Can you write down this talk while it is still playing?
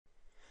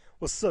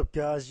What's up,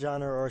 guys?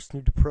 John or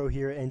New to Pro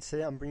here, and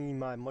today I'm bringing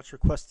my much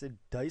requested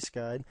dice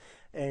guide.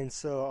 And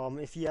so,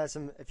 if you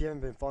haven't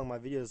been following my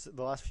videos,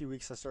 the last few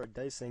weeks I started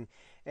dicing,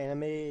 and I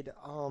made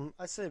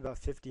I'd say about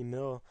 50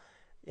 mil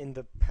in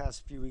the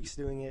past few weeks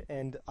doing it.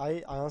 And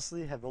I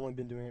honestly have only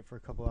been doing it for a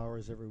couple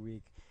hours every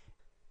week.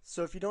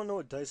 So if you don't know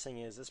what dicing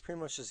is, it's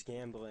pretty much just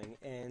gambling.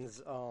 And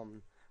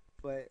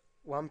but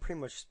what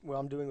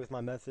I'm doing with my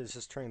method is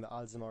just turning the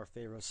odds in our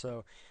favor.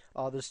 So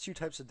there's two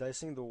types of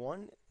dicing. The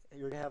one,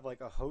 you're gonna have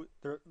like a host.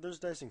 There's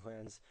dicing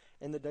clans.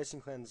 In the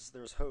dicing clans,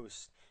 there's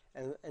hosts,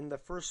 and in the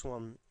first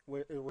one,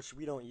 which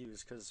we don't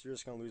use because you're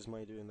just gonna lose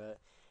money doing that.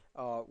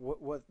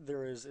 What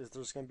there is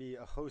there's gonna be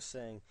a host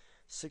saying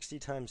 60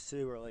 times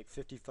 2 or like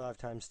 55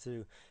 times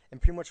 2,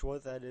 and pretty much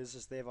what that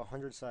is they have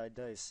 100-sided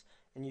dice,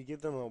 and you give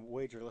them a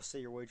wager. Let's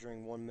say you're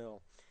wagering 1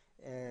 mil,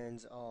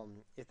 and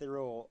if they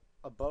roll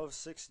above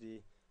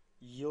 60,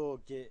 you'll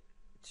get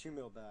 2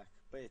 mil back.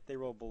 But if they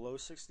roll below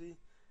 60,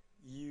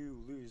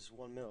 you lose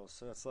 1 mil.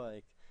 So it's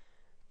like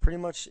pretty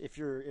much, if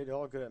you're at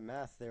all good at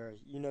math there,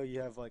 you know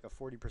you have like a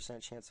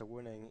 40% chance of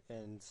winning,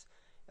 and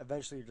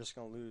eventually you're just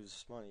going to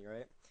lose money,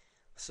 right?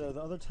 So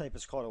the other type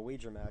is called a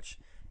wager match,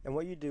 and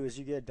what you do is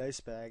you get a dice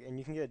bag, and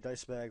you can get a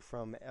dice bag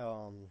from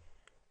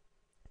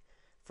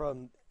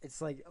it's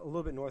like a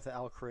little bit north of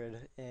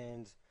Alcrid,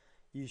 and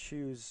you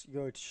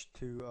go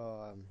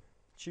to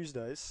choose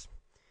dice,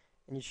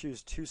 and you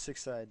choose 2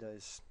 6-sided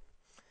dice.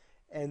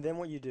 And then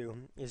what you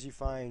do is you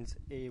find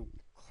a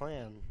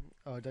clan,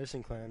 a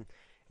dicing clan,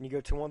 and you go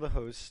to one of the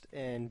hosts,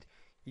 and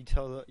you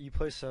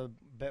place a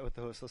bet with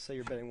the host. Let's say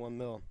you're betting 1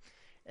 mil,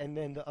 and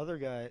then the other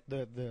guy,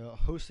 the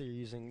host that you're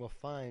using, will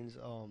find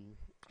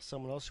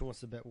someone else who wants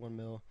to bet 1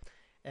 mil,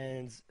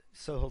 and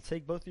so he'll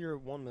take both of your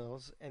 1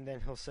 mils, and then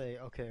he'll say,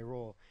 "Okay,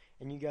 roll,"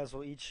 and you guys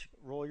will each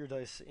roll your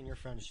dice in your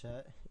friends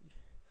chat.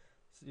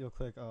 So you'll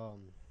click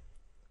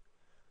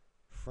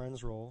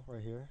friends roll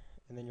right here,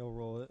 and then you'll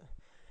roll it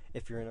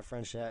if you're in a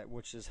friend chat,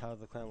 which is how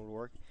the clan would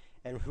work.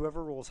 And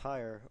whoever rolls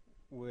higher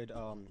would,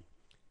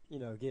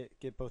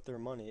 get both their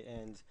money.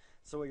 And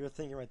so what you're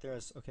thinking right there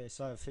is, okay,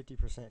 so I have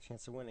 50%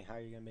 chance of winning. How are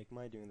you gonna make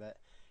money doing that?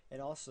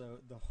 And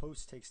also, the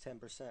host takes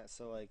 10%.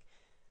 So like,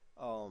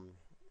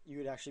 you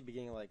would actually be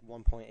getting like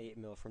 1.8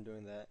 mil from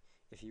doing that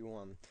if you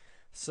won.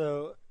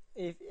 So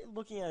if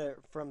looking at it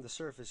from the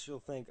surface, you'll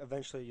think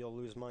eventually you'll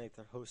lose money if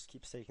the host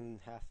keeps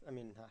taking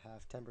not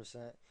half,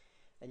 10%,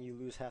 and you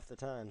lose half the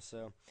time.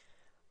 So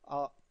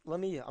I'm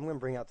gonna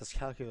bring out this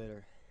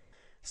calculator.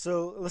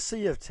 So let's say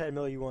you have 10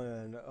 mil you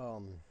want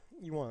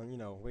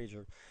to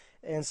wager,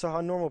 and so how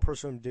a normal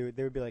person would do it,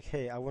 they would be like,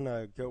 hey, I want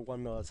to go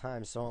 1 mil at a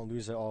time, so I don't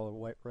lose it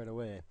all right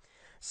away.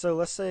 So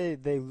let's say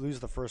they lose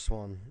the first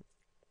one.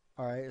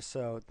 All right,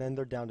 so then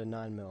they're down to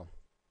 9 mil,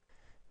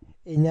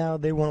 and now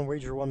they want to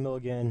wager 1 mil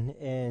again,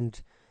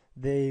 and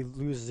they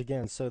lose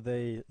again, so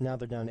they're down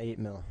to 8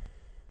 mil.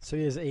 So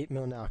he has 8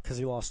 mil now because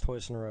he lost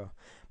twice in a row.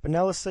 But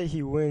now let's say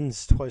he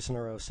wins twice in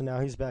a row. So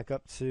now he's back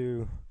up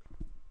to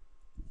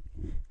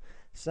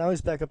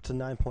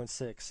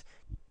 9.6.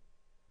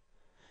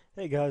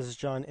 Hey guys, it's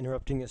John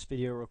interrupting this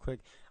video real quick.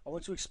 I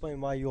want to explain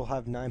why you'll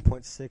have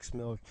 9.6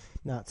 mil,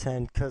 not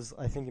 10, because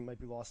I think it might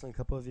be lost on a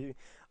couple of you.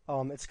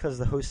 It's because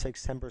the host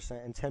takes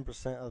 10%, and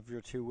 10% of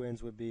your 2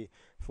 wins would be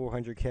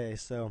 400k.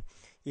 So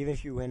even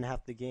if you win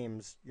half the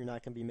games, you're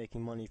not going to be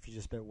making money if you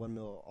just bet 1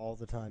 mil all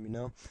the time, you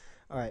know?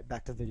 Alright,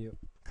 back to the video.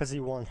 Because he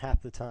won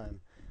half the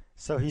time.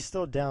 So he's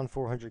still down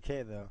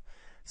 400k though.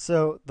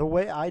 So the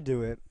way I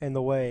do it, and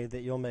the way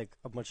that you'll make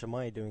a bunch of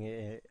money doing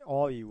it,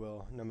 all you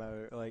will, no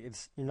matter, like,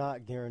 you're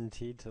not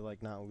guaranteed to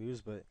like not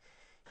lose, but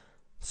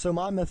so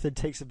my method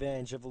takes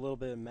advantage of a little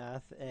bit of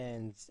math,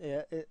 and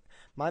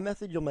my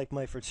method, you'll make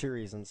money for 2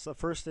 reasons. The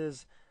first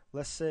is,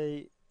 let's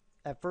say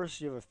at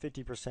first you have a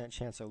 50%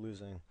 chance of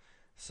losing.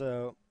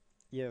 So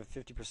you have a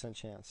 50%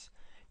 chance.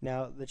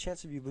 Now the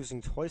chance of you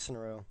losing twice in a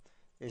row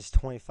is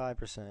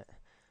 25%,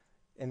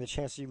 and the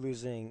chance of you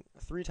losing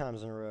 3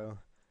 times in a row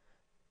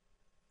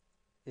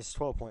is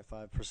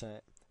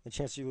 12.5%. The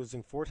chance of you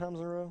losing 4 times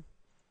in a row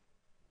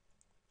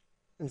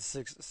is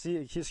 6. See,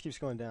 it just keeps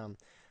going down.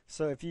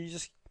 So if you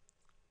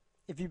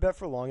bet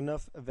for long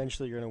enough,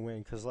 eventually you're gonna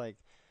win. Cause like,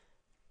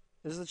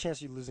 this is the chance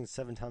of you losing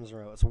 7 times in a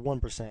row. It's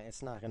 1%.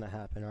 It's not gonna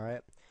happen. All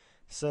right.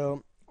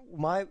 So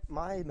my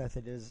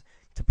method is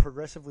to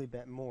progressively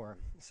bet more.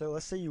 So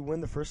let's say you win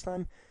the first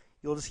time,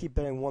 you'll just keep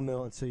betting 1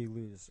 mil until you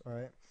lose. All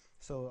right.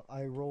 So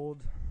I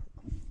rolled.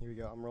 Here we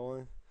go. I'm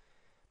rolling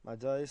my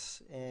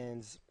dice,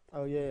 and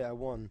oh yeah, I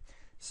won.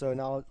 So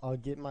now I'll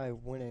get my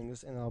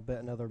winnings, and I'll bet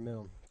another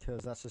mil,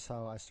 because that's just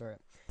how I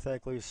start.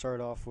 Hypothetically,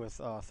 start off with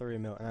 30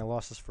 mil, and I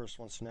lost this first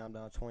one, so now I'm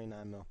down to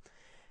 29 mil.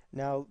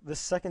 Now this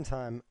second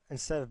time,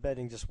 instead of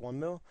betting just 1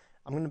 mil,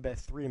 I'm gonna bet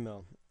 3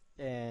 mil,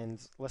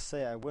 and let's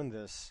say I win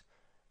this,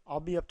 I'll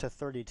be up to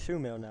 32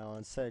 mil now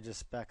instead of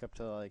just back up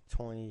to like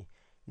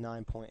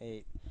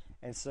 29.8.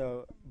 And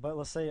so, but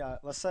let's say I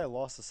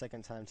lost the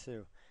second time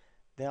too.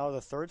 Now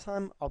the third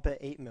time, I'll bet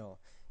 8 mil.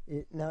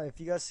 Now, if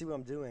you guys see what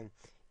I'm doing,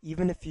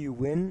 even if you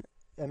win,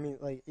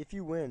 if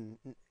you win,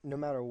 no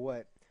matter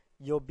what,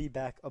 you'll be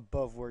back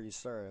above where you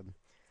started.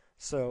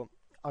 So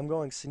I'm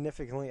going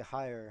significantly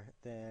higher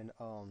than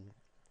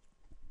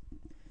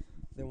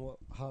what,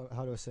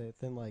 how do I say it?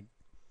 Than like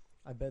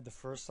I bet the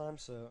first time.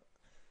 So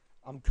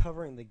I'm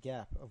covering the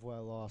gap of what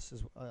I lost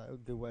is a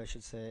good way I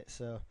should say it.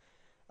 So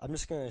I'm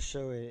just gonna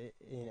show it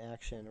in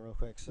action real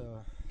quick.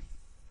 So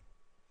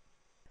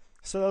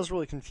that was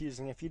really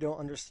confusing. If you don't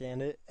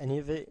understand it, any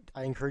of it,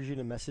 I encourage you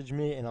to message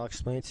me and I'll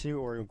explain it to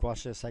you, or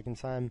watch it a second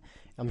time.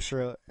 I'm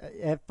sure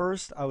at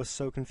first I was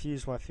so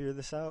confused when I figured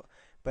this out,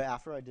 but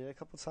after I did it a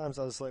couple times,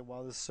 I was like,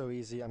 wow, this is so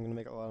easy. I'm going to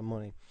make a lot of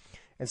money.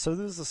 And so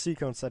this is the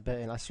sequence I bet,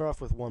 and I start off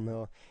with 1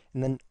 mil,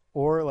 and then,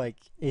 or like,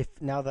 if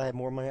now that I have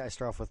more money, I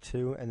start off with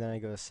 2, and then I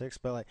go to 6.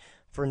 But like,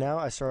 for now,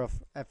 I start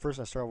off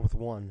with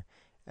 1.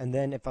 And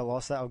then if I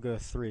lost that, I'll go to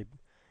 3.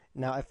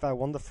 Now, if I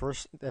won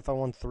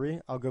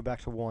 3, I'll go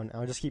back to 1.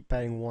 I'll just keep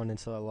betting 1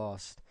 until I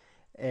lost.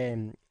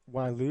 And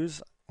when I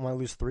lose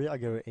 3, I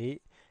go to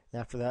 8.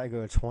 And after that, I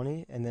go to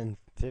 20, and then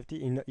 50.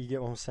 You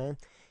get what I'm saying?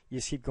 You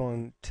just keep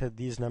going to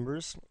these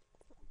numbers.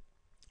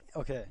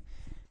 Okay,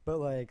 but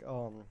like,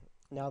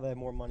 now that I have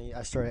more money,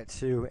 I start at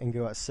 2 and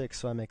go at 6,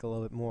 so I make a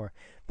little bit more.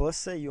 But let's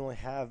say you only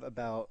have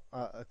about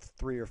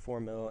 3 or 4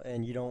 mil,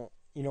 and you don't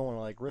want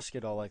to like risk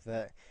it all like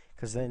that,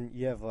 because then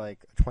you have like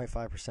a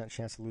 25%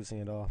 chance of losing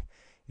it all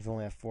if you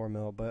only have 4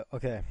 mil. But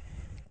okay,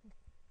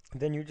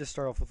 then you just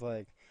start off with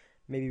like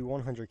maybe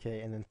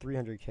 100k and then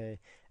 300k,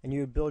 and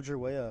you would build your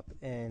way up,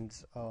 and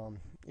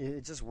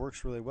it just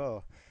works really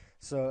well.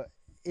 So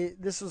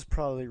this was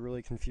probably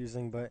really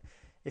confusing, but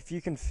if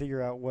you can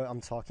figure out what I'm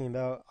talking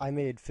about, I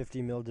made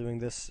 50 mil doing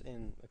this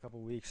in a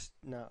couple weeks,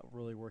 not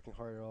really working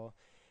hard at all,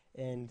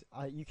 and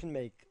you can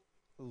make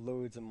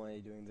loads of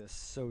money doing this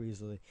so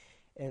easily.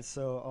 And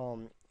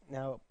so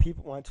now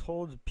when I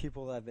told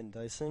people that I've been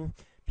dicing,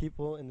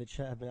 people in the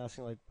chat have been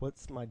asking like,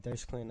 what's my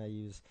dice clan I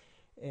use,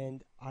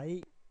 and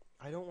I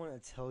don't want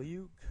to tell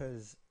you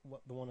because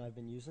the one I've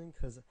been using,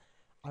 because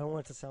I don't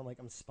want it to sound like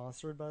I'm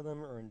sponsored by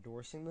them or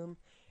endorsing them.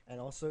 And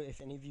also,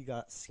 if any of you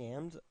got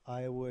scammed,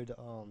 I would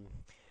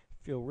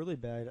feel really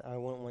bad. I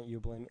wouldn't want you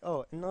to blame me.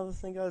 Oh, another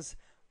thing, guys,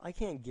 I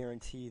can't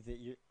guarantee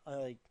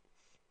that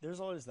there's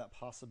always that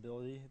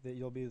possibility that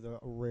you'll be the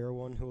rare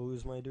one who will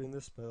lose money doing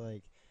this, but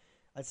like,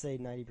 I'd say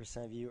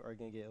 90% of you are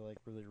gonna get like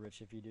really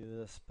rich if you do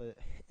this. But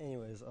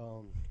anyways,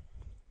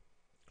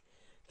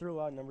 threw a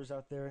lot of numbers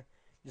out there.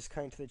 Just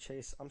cutting to the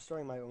chase. I'm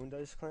starting my own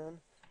dice clan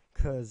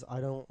because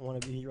I don't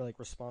want to be like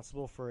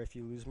responsible for if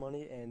you lose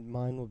money, and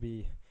mine will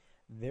be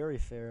very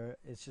fair.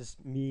 It's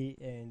just me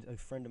and a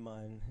friend of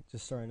mine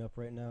just starting up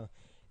right now,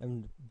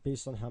 and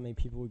based on how many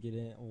people we get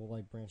in, we'll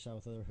like branch out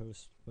with other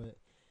hosts. But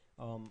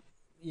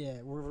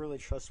yeah, we're really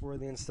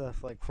trustworthy and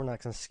stuff. Like, we're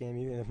not gonna scam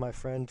you. And if my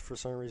friend for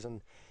some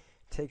reason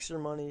takes your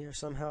money or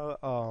somehow,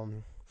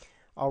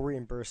 I'll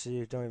reimburse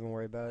you. Don't even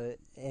worry about it.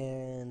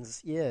 And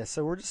yeah,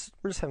 so we're just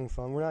having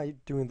fun. We're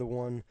not doing the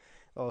one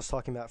I was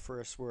talking about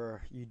first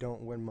where you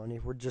don't win money.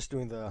 We're just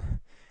doing the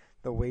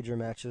wager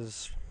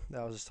matches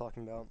that I was just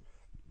talking about.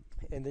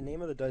 And the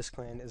name of the dice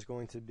clan is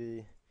going to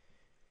be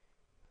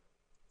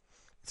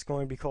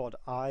called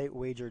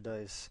iwager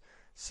dice.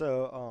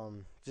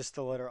 So just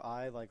the letter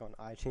I, like on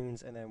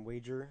iTunes, and then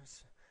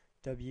wagers,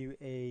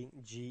 WAGER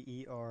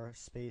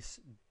space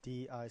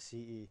DICE.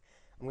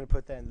 I'm gonna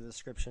put that in the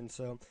description.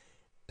 So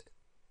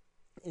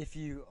if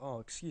you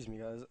excuse me,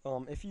 guys,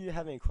 if you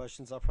have any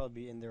questions, I'll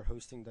probably be in there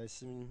hosting dice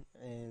soon.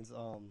 And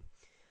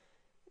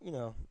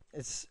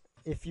it's,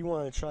 if you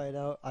want to try it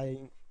out,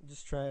 I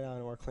just try it out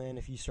in our clan.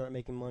 If you start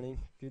making money,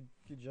 good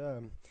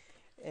job.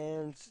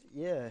 And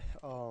yeah,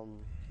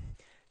 I'm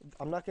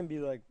not gonna be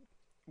like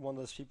one of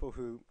those people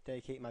who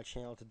dedicate my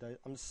channel to dice.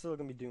 I'm still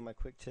gonna be doing my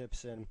quick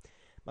tips and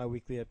my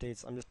weekly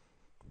updates.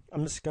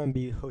 I'm just gonna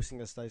be hosting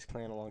this dice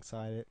clan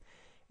alongside it.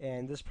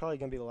 And this is probably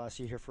going to be the last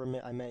you hear from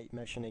it. I might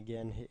mention it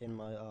again in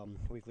my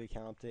weekly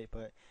account update.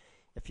 But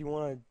if you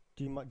want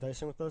to do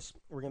dicing with us,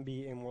 we're going to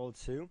be in World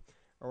 2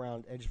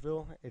 around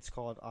Edgevill. It's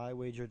called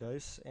iwager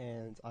dice,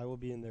 and I will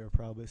be in there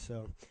probably.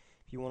 So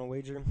if you want to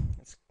wager,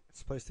 it's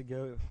a place to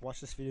go.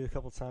 Watch this video a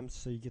couple times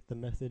so you get the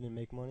method and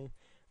make money.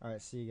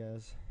 Alright, see you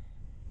guys.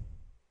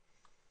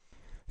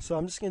 So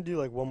I'm just going to do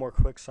like one more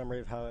quick summary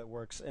of how it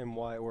works and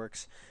why it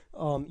works.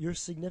 You're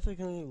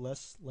significantly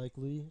less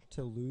likely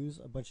to lose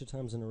a bunch of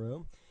times in a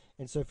row.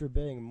 And so if you're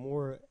betting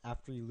more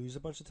after you lose a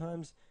bunch of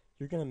times,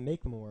 you're going to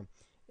make more.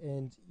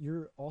 And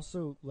you're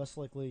also less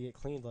likely to get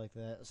cleaned like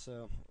that.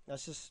 So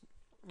that's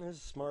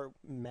smart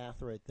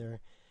math right there.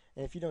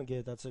 And if you don't get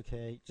it, that's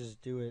okay.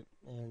 Just do it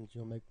and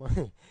you'll make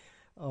money.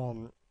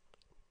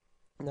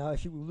 Now,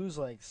 if you lose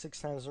like 6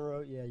 times in a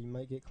row, yeah, you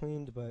might get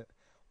cleaned, but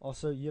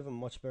also you have a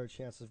much better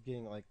chance of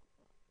getting like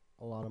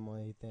a lot of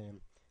money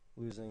than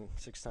losing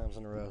 6 times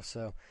in a row.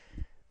 So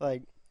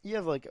like, you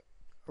have like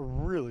a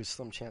really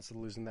slim chance of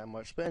losing that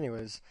much. But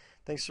anyways,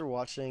 thanks for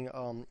watching.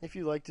 If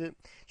you liked it,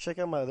 check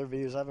out my other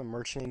videos. I have a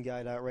merchant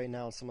guide out right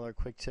now and some other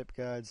quick tip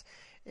guides.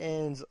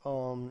 And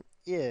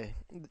yeah,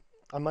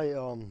 I might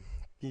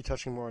be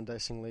touching more on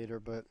dicing later,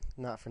 but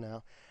not for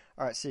now.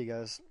 Alright, see you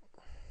guys.